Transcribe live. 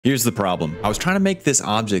Here's the problem. I was trying to make this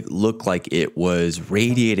object look like it was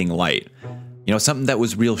radiating light. You know, something that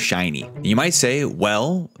was real shiny. You might say,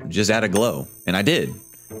 well, just add a glow. And I did.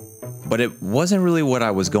 But it wasn't really what I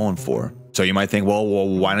was going for. So you might think, well,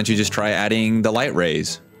 why don't you just try adding the light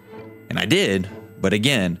rays? And I did. But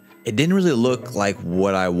again, it didn't really look like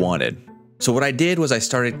what I wanted. So what I did was I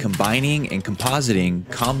started combining and compositing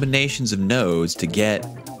combinations of nodes to get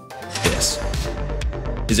this.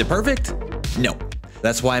 Is it perfect? No.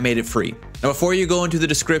 That's why I made it free. Now, before you go into the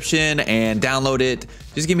description and download it,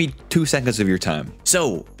 just give me 2 seconds of your time.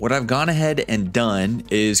 So what I've gone ahead and done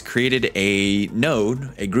is created a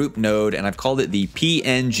node, a group node, and I've called it the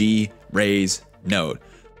PNG rays node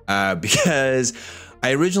because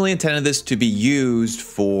I originally intended this to be used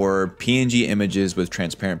for PNG images with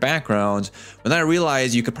transparent backgrounds, but then I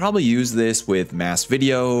realized you could probably use this with masked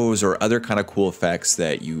videos or other kind of cool effects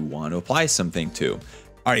that you want to apply something to.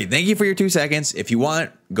 All right, thank you for your 2 seconds. If you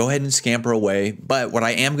want, go ahead and scamper away. But what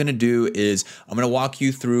I am gonna do is I'm gonna walk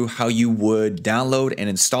you through how you would download and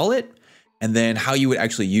install it, and then how you would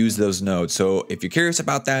actually use those nodes. So if you're curious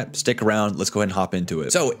about that, stick around. Let's go ahead and hop into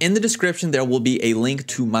it. So in the description, there will be a link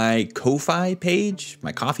to my Ko-Fi page,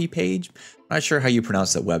 my coffee page. I'm not sure how you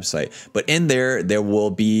pronounce that website, but in there will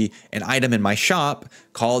be an item in my shop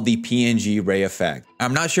called the PNG Ray Effect.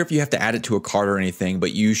 I'm not sure if you have to add it to a cart or anything,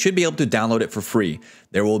 but you should be able to download it for free.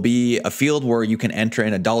 There will be a field where you can enter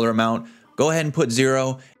in a dollar amount. Go ahead and put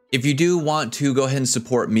 0. If you do want to go ahead and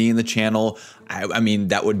support me in the channel, I mean,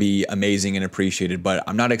 that would be amazing and appreciated, but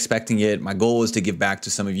I'm not expecting it. My goal is to give back to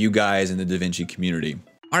some of you guys in the DaVinci community.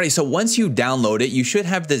 Alright, so once you download it, you should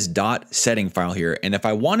have this .setting file here. And if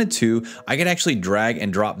I wanted to, I could actually drag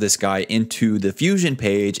and drop this guy into the Fusion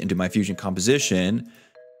page, into my Fusion composition,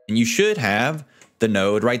 and you should have the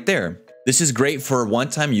node right there. This is great for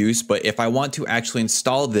one-time use, but if I want to actually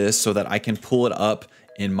install this so that I can pull it up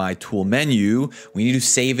in my tool menu, we need to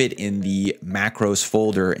save it in the macros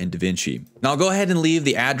folder in DaVinci. Now I'll go ahead and leave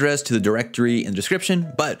the address to the directory in the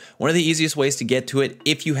description, but one of the easiest ways to get to it,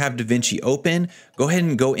 if you have DaVinci open, go ahead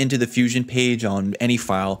and go into the Fusion page on any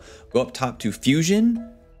file, go up top to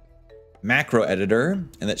Fusion, Macro Editor,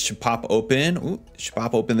 and that should pop open. Ooh, it should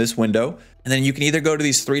pop open this window. And then you can either go to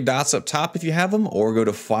these 3 dots up top if you have them, or go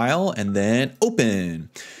to File and then Open.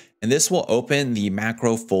 And this will open the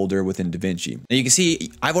macro folder within DaVinci. Now you can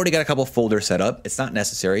see I've already got a couple folders set up. It's not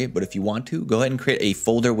necessary, but if you want to, go ahead and create a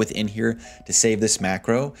folder within here to save this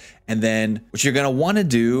macro. And then what you're gonna wanna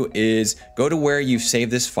do is go to where you've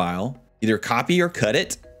saved this file, either copy or cut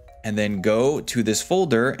it, and then go to this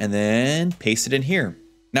folder and then paste it in here.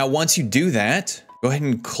 Now, once you do that, go ahead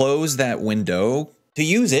and close that window. To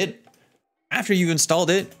use it, after you've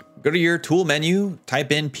installed it, go to your tool menu,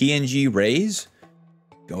 type in PNG rays,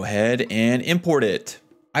 go ahead and import it.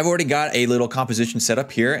 I've already got a little composition set up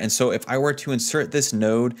here. And so if I were to insert this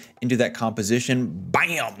node into that composition,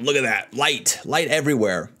 bam, look at that, light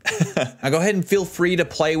everywhere. Now go ahead and feel free to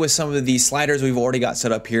play with some of these sliders we've already got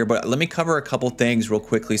set up here, but let me cover a couple things real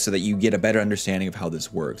quickly so that you get a better understanding of how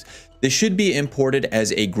this works. This should be imported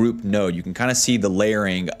as a group node. You can kind of see the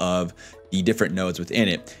layering of the different nodes within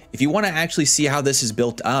it. If you want to actually see how this is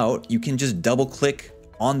built out, you can just double click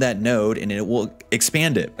on that node and it will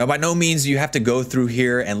expand it. Now, by no means do you have to go through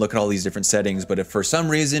here and look at all these different settings, but if for some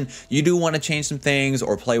reason you do want to change some things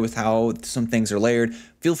or play with how some things are layered,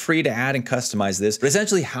 feel free to add and customize this. But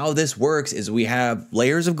essentially how this works is we have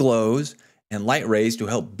layers of glows and light rays to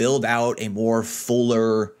help build out a more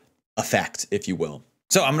fuller effect, if you will.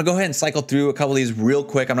 So I'm gonna go ahead and cycle through a couple of these real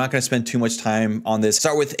quick. I'm not gonna spend too much time on this.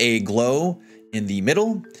 Start with a glow in the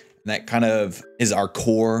middle. That kind of is our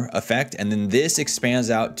core effect. And then this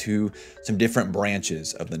expands out to some different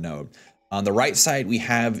branches of the node. On the right side, we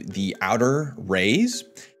have the outer rays.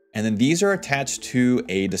 And then these are attached to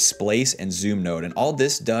a displace and zoom node. And all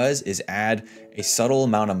this does is add a subtle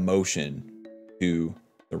amount of motion to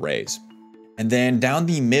the rays. And then down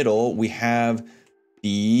the middle, we have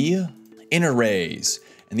the inner rays.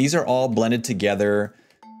 And these are all blended together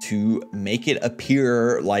to make it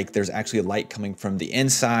appear like there's actually a light coming from the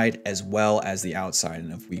inside as well as the outside.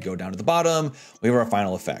 And if we go down to the bottom, we have our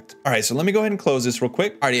final effect. All right, so let me go ahead and close this real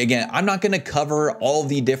quick. All right, again, I'm not gonna cover all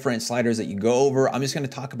the different sliders that you go over. I'm just gonna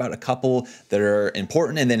talk about a couple that are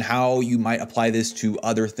important and then how you might apply this to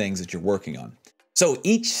other things that you're working on. So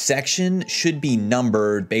each section should be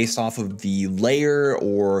numbered based off of the layer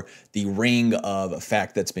or the ring of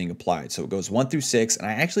effect that's being applied. So it goes 1 through 6, and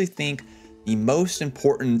I actually think the most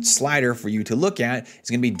important slider for you to look at is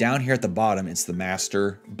gonna be down here at the bottom. It's the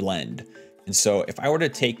master blend. And so if I were to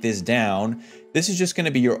take this down, this is just gonna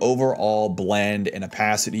be your overall blend and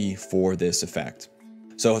opacity for this effect.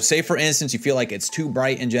 So say for instance, you feel like it's too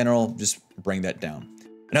bright in general, just bring that down.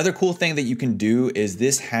 Another cool thing that you can do is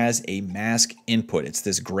this has a mask input. It's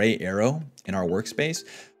this gray arrow in our workspace.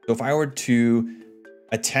 So if I were to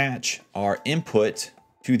attach our input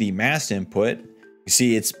to the masked input, you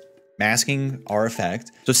see it's masking our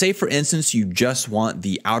effect. So say for instance, you just want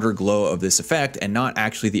the outer glow of this effect and not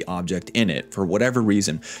actually the object in it for whatever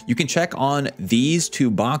reason. You can check on these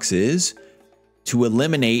two boxes to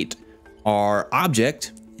eliminate our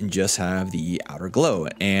object and just have the outer glow.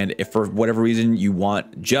 And if for whatever reason you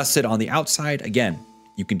want just it on the outside, again,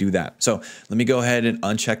 you can do that. So let me go ahead and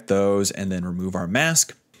uncheck those and then remove our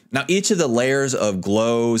mask. Now, each of the layers of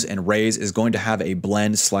glows and rays is going to have a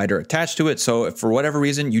blend slider attached to it. So if for whatever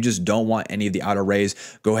reason you just don't want any of the outer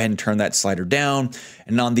rays, go ahead and turn that slider down.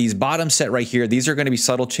 And on these bottom set right here, these are going to be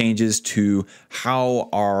subtle changes to how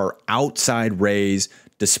our outside rays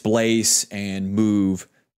displace and move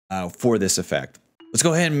for this effect. Let's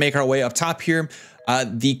go ahead and make our way up top here.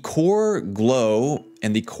 The core glow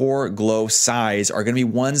and the core glow size are going to be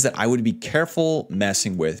ones that I would be careful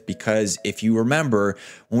messing with, because if you remember,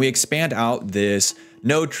 when we expand out this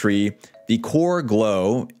node tree, the core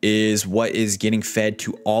glow is what is getting fed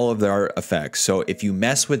to all of our effects. So if you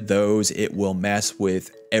mess with those, it will mess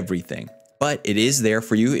with everything. But it is there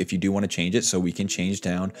for you if you do want to change it. So we can change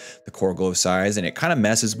down the core glow size, and it kind of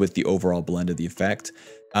messes with the overall blend of the effect.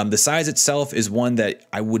 The size itself is one that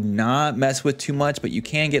I would not mess with too much, but you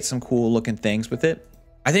can get some cool looking things with it.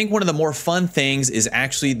 I think one of the more fun things is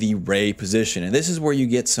actually the ray position. And this is where you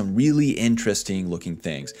get some really interesting looking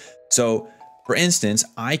things. So for instance,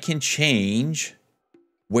 I can change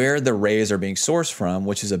where the rays are being sourced from,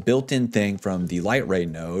 which is a built-in thing from the light ray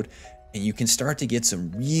node. And you can start to get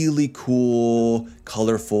some really cool,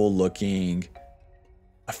 colorful looking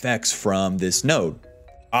effects from this node.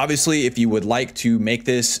 Obviously, if you would like to make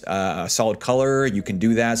this a solid color, you can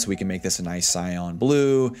do that. So we can make this a nice cyan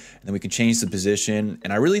blue, and then we can change the position.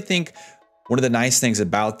 And I really think one of the nice things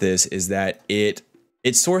about this is that it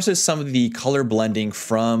sources some of the color blending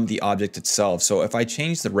from the object itself. So if I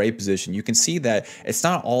change the ray position, you can see that it's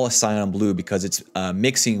not all a cyan blue because it's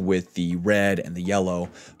mixing with the red and the yellow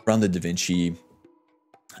from the DaVinci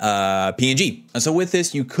PNG. And so with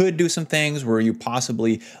this, you could do some things where you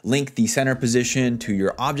possibly link the center position to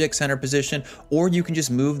your object center position, or you can just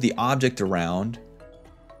move the object around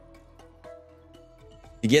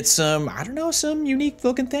to get some, I don't know, some unique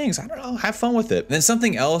looking things. I don't know, have fun with it. And then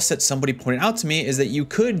something else that somebody pointed out to me is that you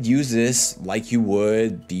could use this like you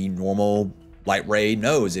would the normal light ray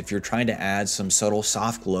nodes if you're trying to add some subtle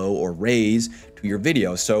soft glow or rays to your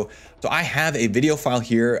video. So I have a video file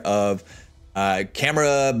here of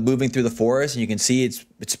camera moving through the forest, and you can see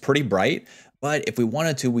it's pretty bright. But if we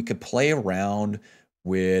wanted to, we could play around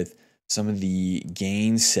with some of the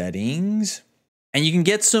gain settings, and you can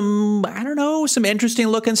get some, I don't know, some interesting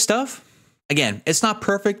looking stuff. Again, it's not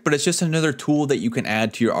perfect, but it's just another tool that you can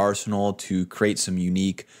add to your arsenal to create some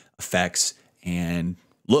unique effects and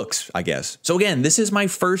looks, I guess. So again, this is my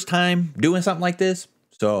first time doing something like this.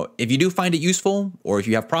 So if you do find it useful, or if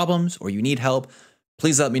you have problems or you need help,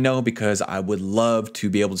 please let me know, because I would love to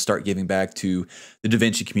be able to start giving back to the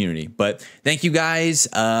DaVinci community. But thank you guys,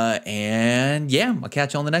 and yeah, I'll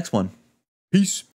catch you on the next one. Peace.